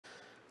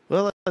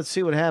Well, let's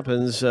see what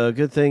happens.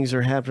 Good things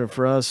are happening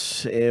for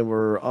us, and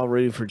we're all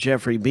ready for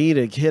Jeffrey B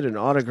to hit an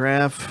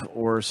autograph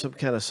or some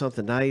kind of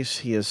something nice.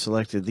 He has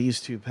selected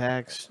these two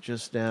packs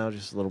just now,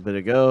 just a little bit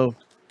ago.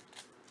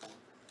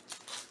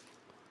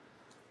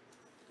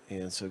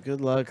 And so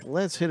good luck.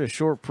 Let's hit a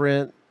short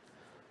print.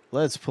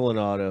 Let's pull an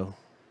auto.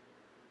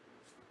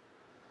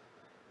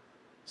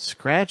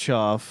 Scratch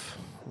off.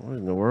 What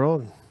in the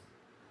world?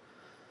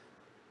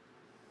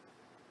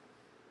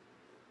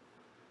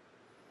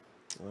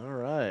 All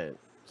right.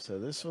 So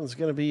this one's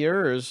going to be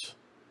yours.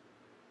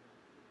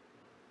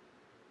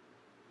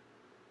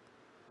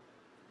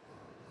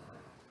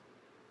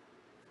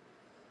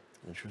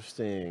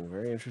 Interesting.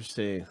 Very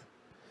interesting.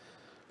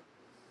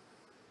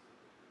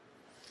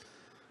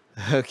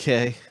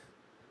 Okay.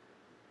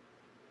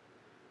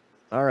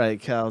 All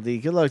right, Kyle D.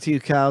 Good luck to you,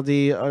 Kyle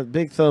D.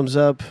 Big thumbs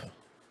up.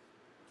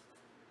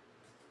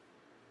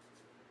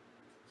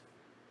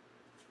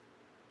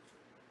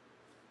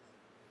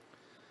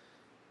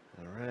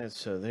 All right,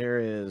 so there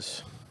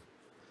is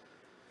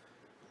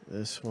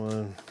this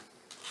one.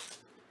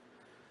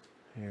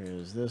 Here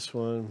is this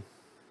one.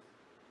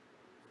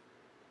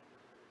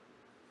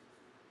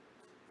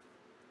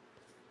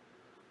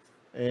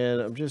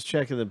 And I'm just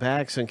checking the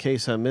backs in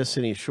case I miss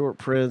any short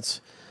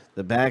prints.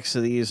 The backs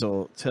of these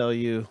will tell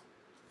you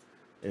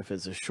if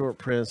it's a short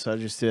print, so I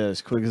just do that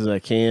as quick as I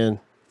can.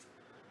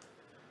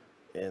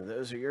 And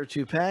those are your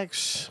two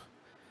packs.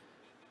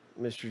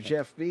 Mr.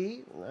 Jeff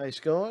B, nice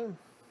going.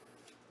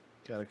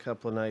 Got a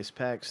couple of nice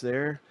packs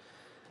there.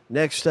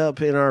 Next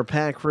up in our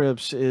pack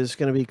rips is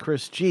going to be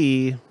Chris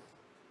G.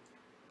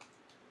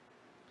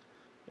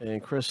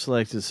 And Chris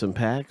selected some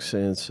packs,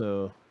 and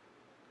so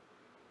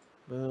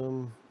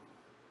boom.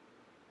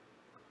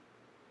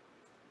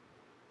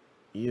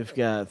 You've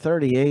got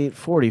 38,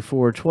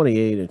 44,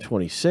 28, and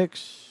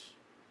 26.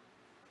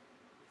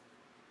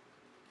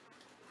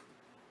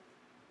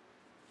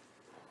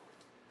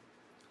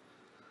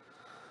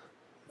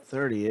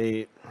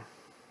 $38,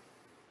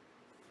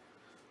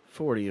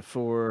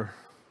 44.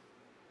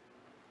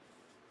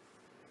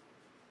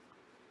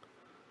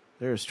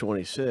 There's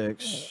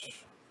 26.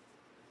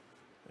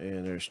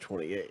 And there's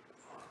 28.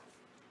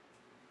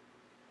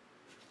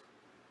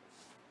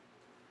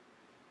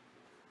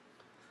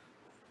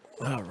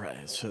 All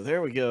right, so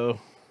there we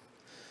go.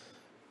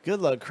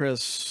 Good luck,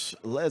 Chris.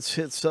 Let's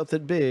hit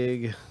something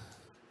big.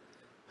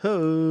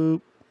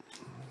 Hope.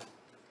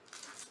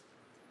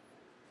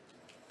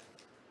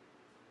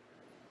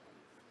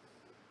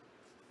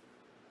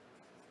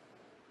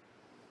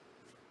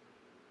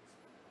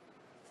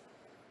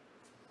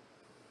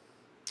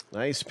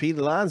 Nice, Pete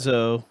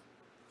Alonso.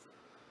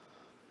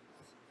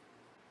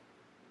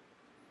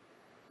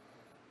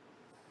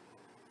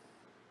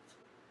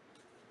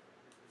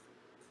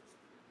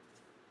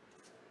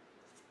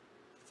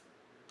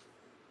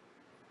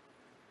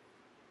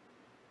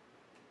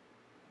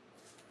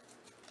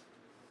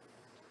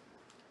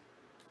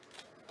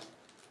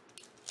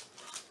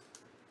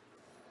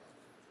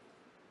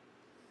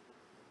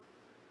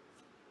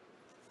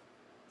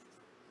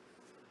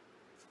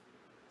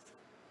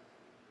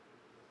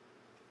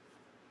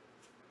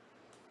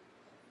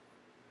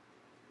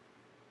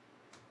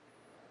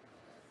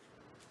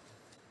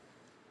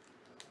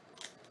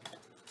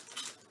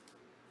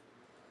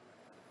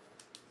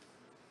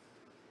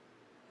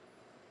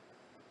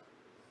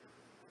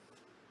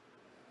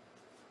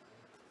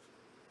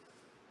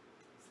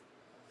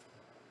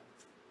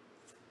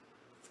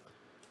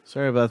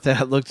 Sorry about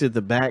that. Looked at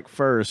the back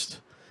first.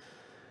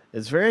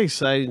 It's very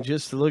exciting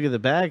just to look at the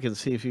back and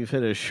see if you've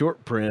hit a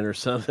short print or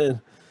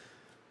something.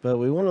 But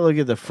we want to look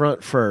at the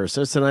front first.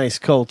 That's a nice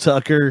Cole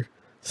Tucker.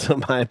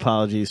 So my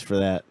apologies for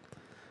that.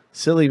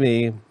 Silly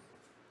me.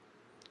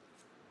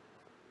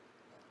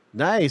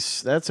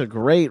 Nice. That's a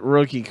great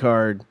rookie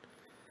card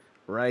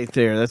right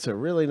there. That's a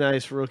really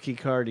nice rookie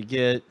card to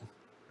get.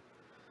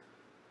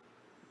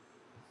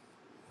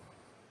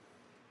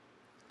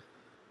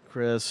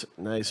 Chris,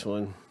 nice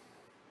one.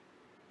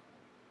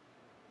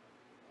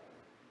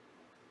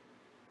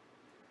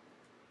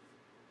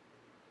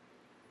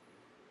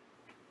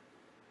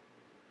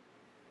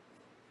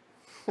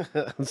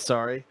 I'm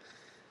sorry.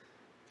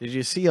 Did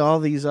you see all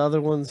these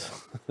other ones?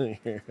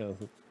 Here, I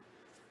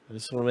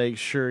just want to make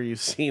sure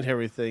you've seen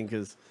everything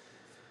because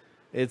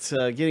it's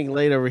getting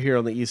late over here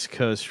on the East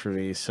Coast for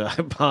me, so I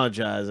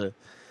apologize.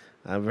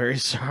 I'm very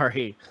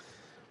sorry.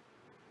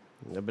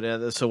 I've been at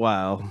this a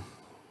while.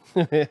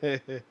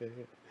 It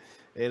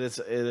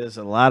is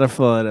a lot of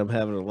fun. I'm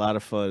having a lot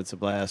of fun. It's a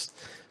blast.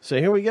 So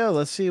here we go.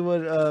 Let's see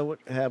what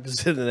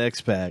happens in the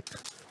next pack.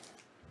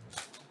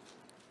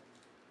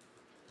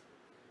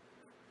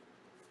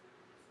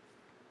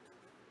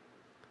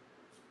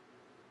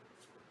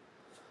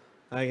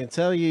 I can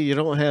tell you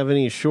don't have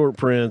any short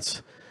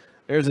prints.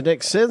 There's a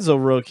Nick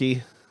Senzel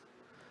rookie.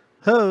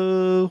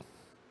 Ho!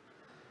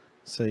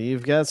 So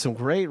you've got some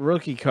great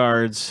rookie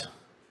cards.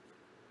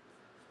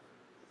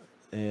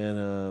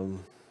 And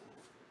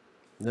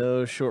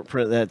no short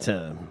print that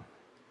time.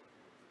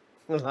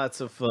 Lots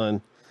of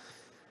fun.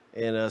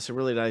 And some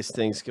really nice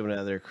things coming out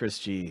of there, Chris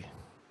G.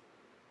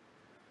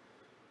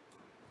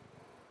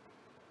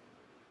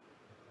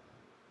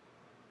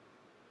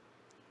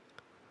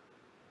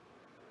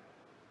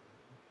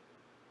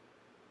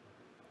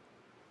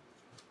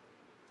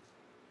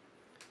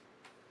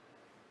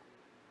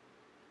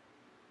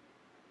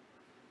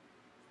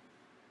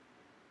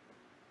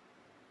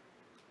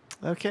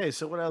 Okay,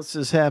 so what else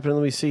is happening?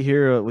 Let me see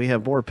here. We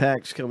have more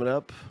packs coming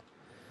up.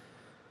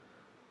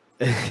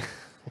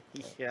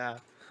 Yeah.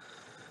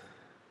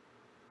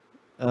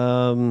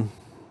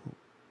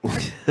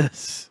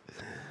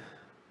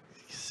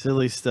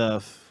 Silly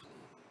stuff.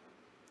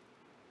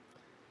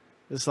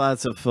 It's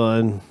lots of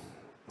fun.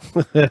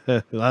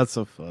 Lots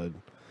of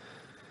fun.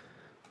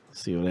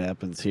 See what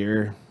happens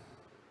here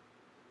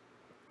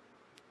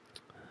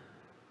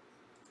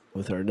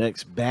with our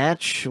next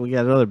batch. We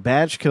got another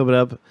batch coming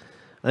up.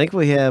 I think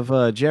we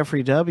have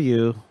Jeffrey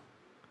W.,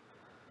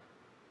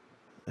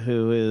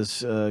 who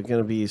is going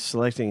to be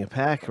selecting a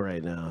pack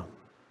right now.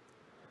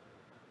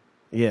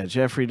 Yeah,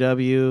 Jeffrey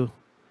W.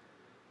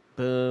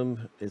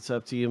 Boom. It's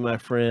up to you, my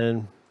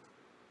friend.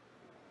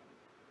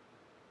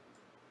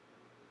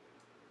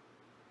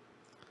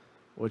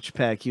 Which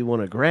pack you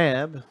want to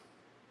grab.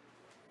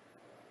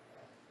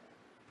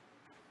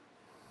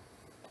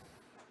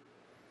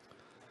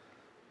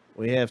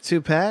 We have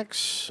 2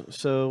 packs,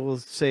 so we'll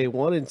say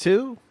 1 and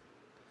 2.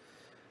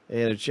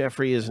 And if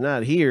Jeffrey is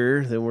not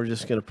here, then we're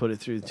just going to put it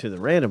through to the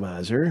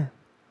randomizer.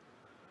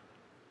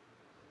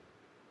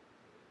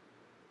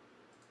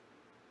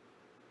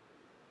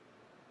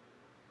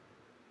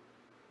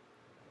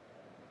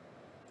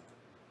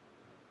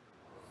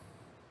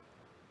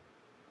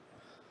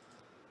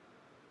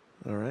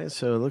 All right,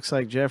 so it looks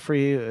like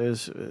Jeffrey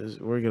is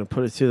we're going to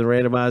put it through the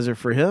randomizer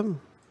for him.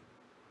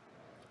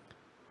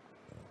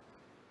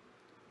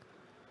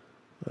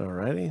 All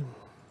righty.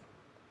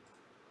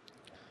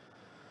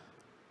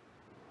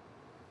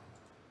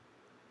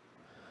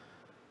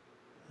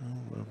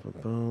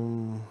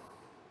 Boom.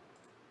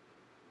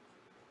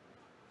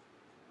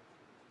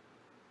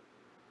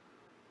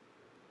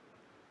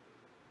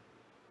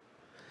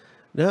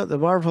 No, the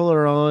Marvel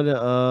are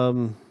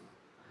on.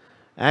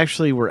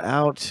 Actually, we're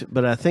out,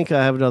 but I think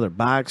I have another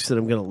box that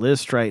I'm going to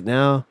list right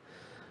now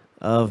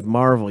of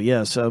Marvel.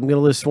 Yeah, so I'm going to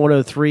list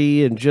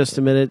 103 in just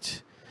a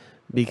minute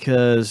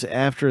because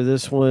after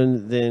this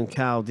one, then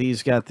Kyle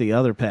D's got the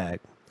other pack.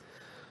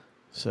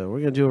 So we're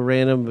going to do a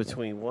random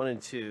between 1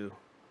 and 2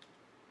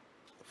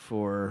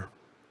 for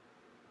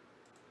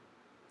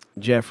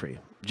Jeffrey.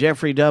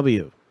 Jeffrey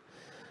W.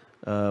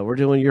 We're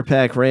doing your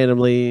pack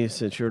randomly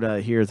since you're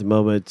not here at the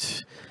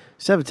moment.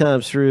 7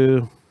 times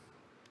through.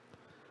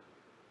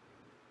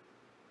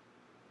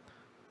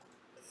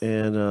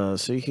 And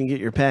so you can get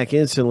your pack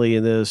instantly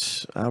in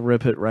this. I'll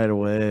rip it right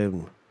away.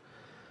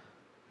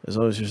 As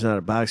long as there's not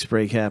a box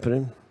break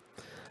happening.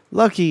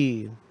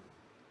 Lucky.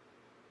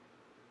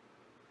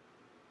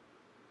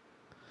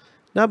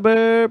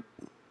 Number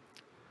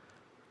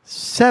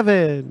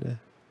 7.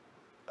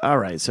 All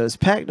right, so it's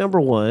pack number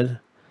 1.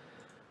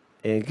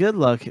 And good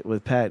luck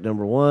with pack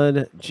number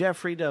 1,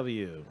 Jeffrey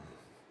W.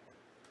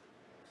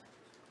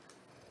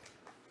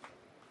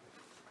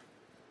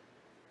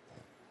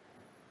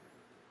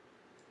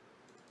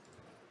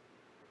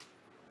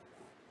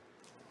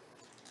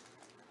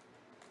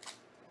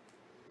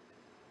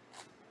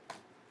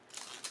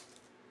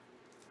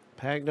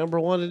 Pack number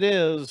 1 it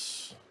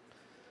is.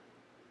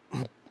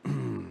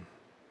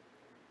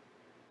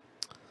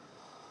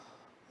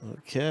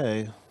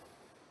 Okay.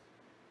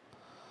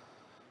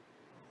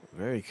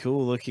 Very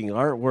cool looking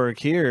artwork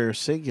here.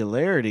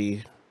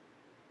 Singularity.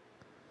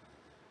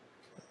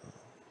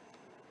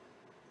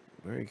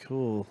 Very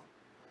cool.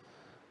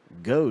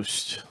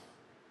 Ghost.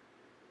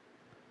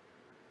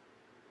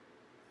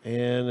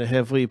 And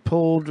have we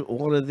pulled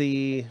one of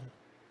the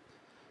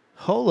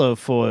holo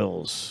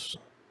foils?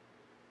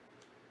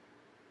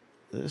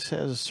 This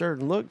has a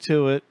certain look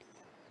to it.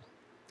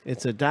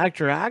 It's a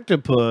Dr.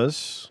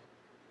 Octopus.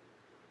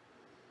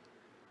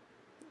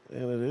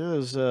 And it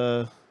is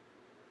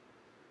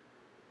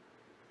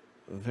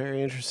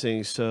very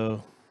interesting.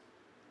 So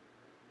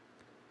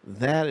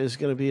that is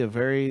going to be a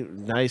very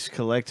nice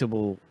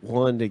collectible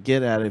one to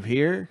get out of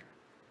here.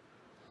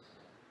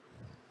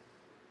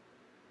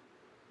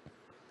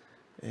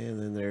 And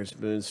then there's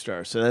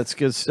Moonstar. So that's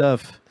good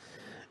stuff.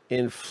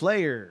 In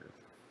Flair.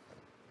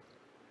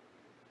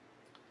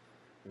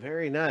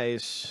 Very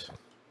nice.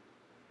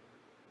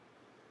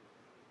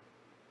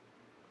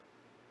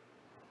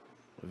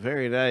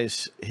 Very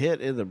nice hit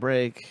in the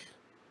break.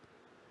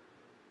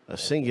 A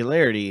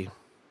Singularity.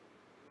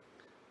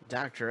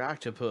 Dr.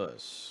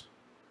 Octopus.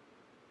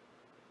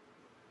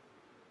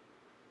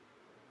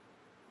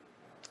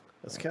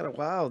 That's kind of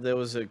wild. There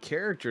was a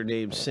character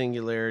named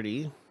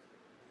Singularity.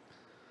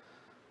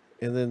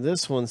 And then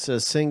this one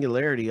says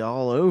Singularity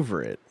all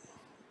over it.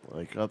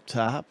 Like up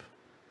top.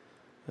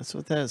 That's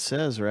what that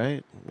says,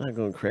 right? I'm not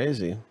going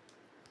crazy.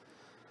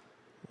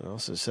 It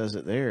also says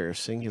it there,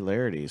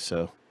 Singularity.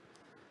 So,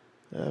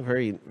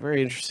 very,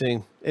 very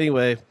interesting.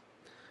 Anyway,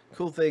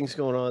 Cool things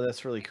going on.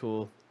 That's really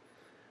cool.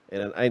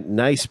 And a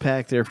nice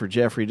pack there for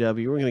Jeffrey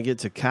W. We're going to get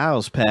to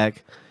Kyle's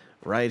pack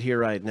right here,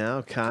 right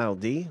now. Kyle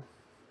D.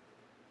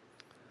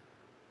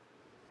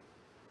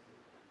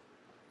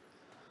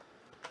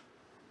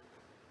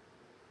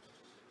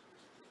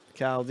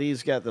 Kyle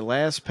D's got the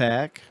last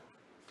pack.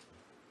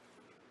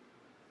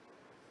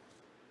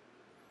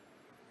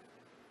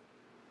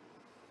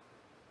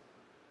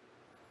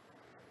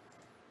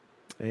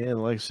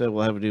 And like I said,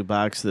 we'll have a new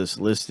box that's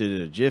listed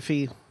in a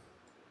jiffy.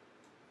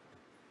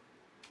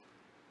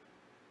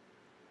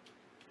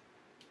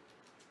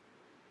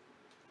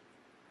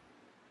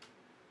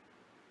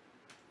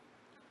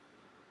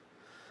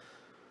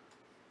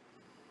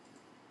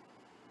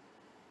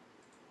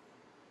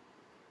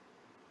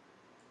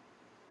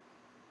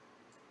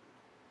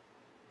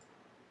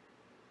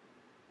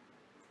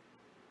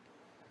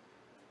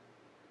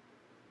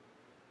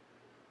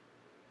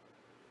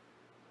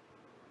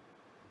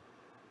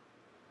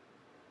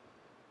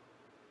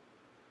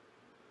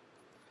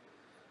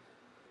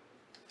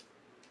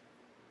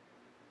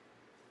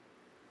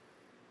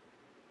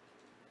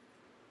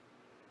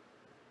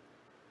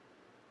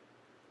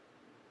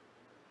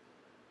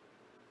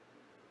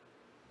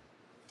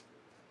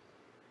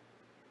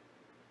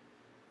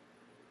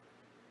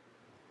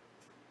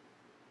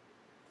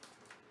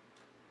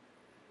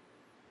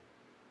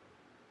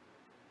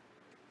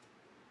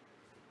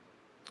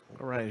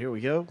 All right, here we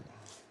go.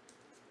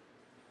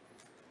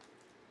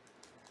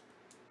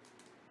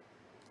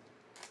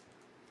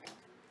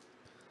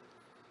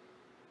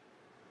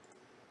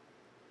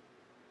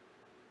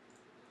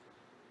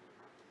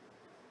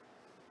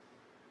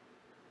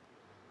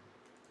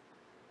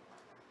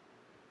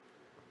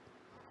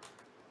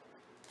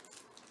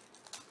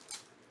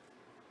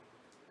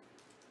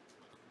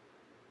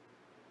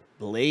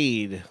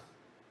 Blade.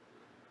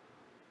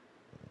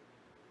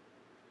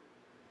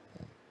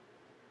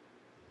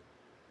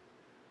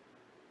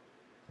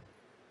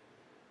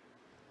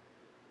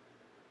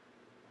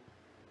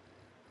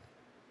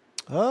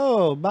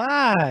 Oh,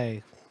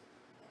 bye.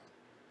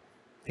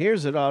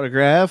 Here's an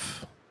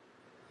autograph.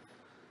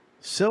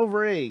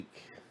 Silver Ink.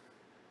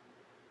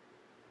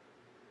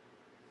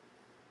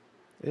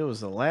 It was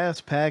the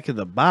last pack of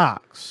the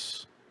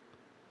box.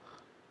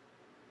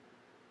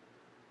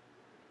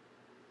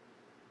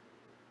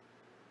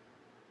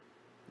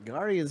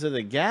 Guardians of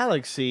the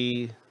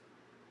Galaxy.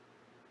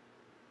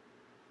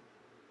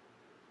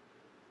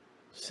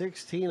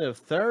 16 of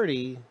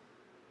 30.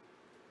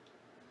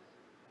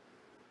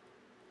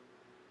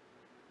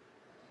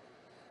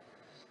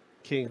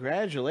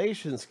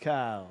 Congratulations,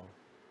 Kyle.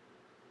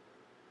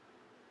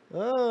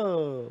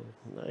 Oh,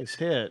 nice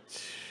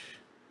hit.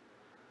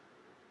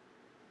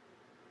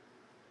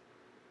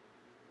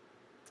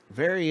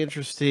 Very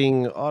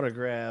interesting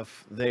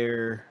autograph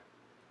there,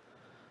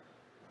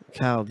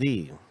 Kyle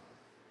D.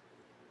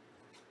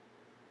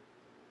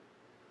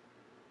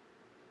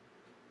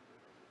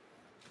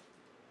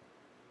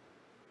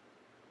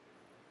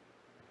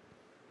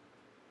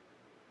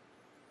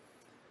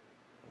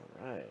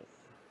 All right.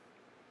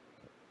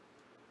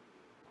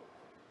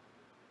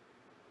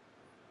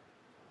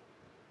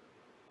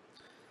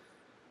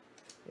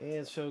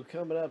 And so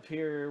coming up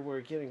here, we're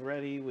getting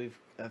ready.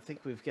 I think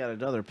we've got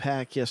another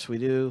pack. Yes, we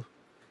do.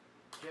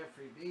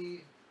 Jeffrey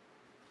B.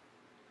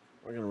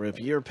 We're going to rip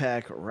your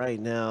pack right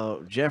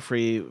now.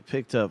 Jeffrey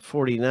picked up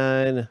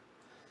 49.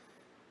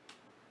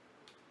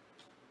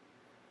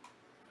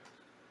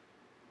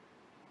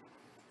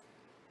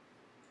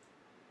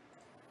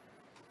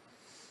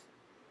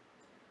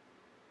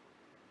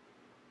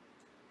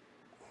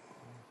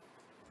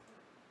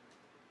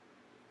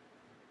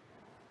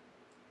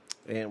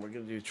 And we're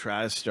going to do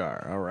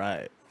TriStar. All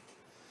right.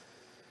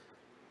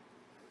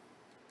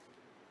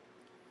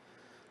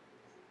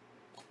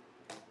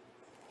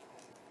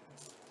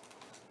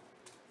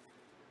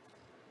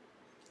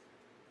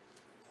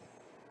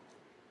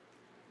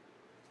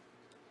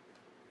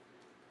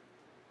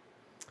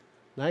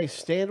 Nice.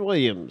 Stan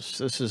Williams.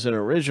 This is an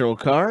original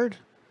card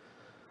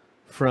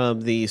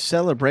from the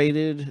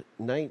celebrated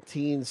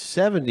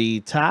 1970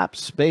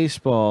 Topps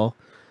Baseball.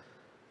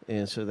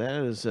 And so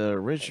that is an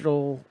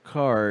original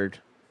card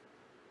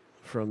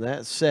from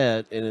that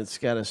set, and it's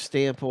got a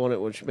stamp on it,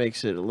 which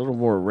makes it a little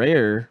more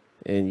rare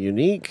and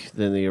unique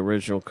than the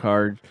original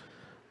card.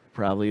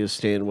 Probably is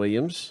Stan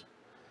Williams.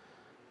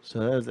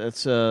 So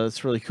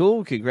that's really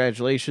cool.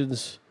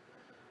 Congratulations,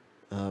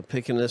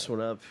 picking this one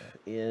up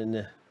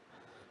in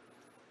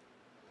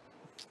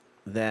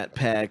that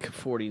pack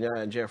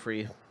 49,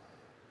 Jeffrey.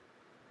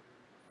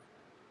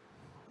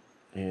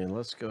 And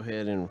let's go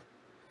ahead and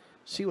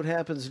see what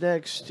happens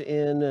next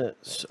in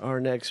our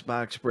next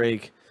box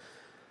break.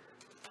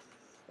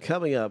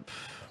 Coming up,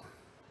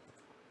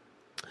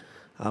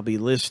 I'll be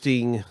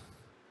listing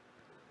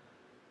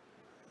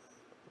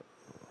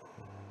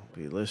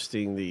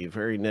the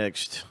very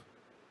next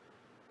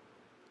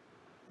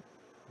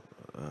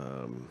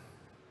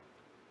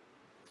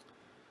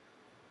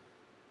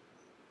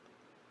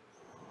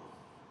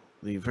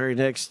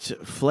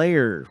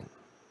Flair,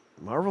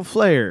 Marvel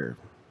Flair.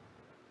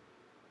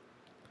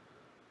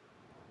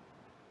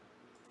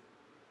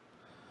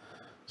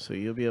 So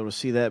you'll be able to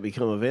see that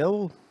become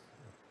available.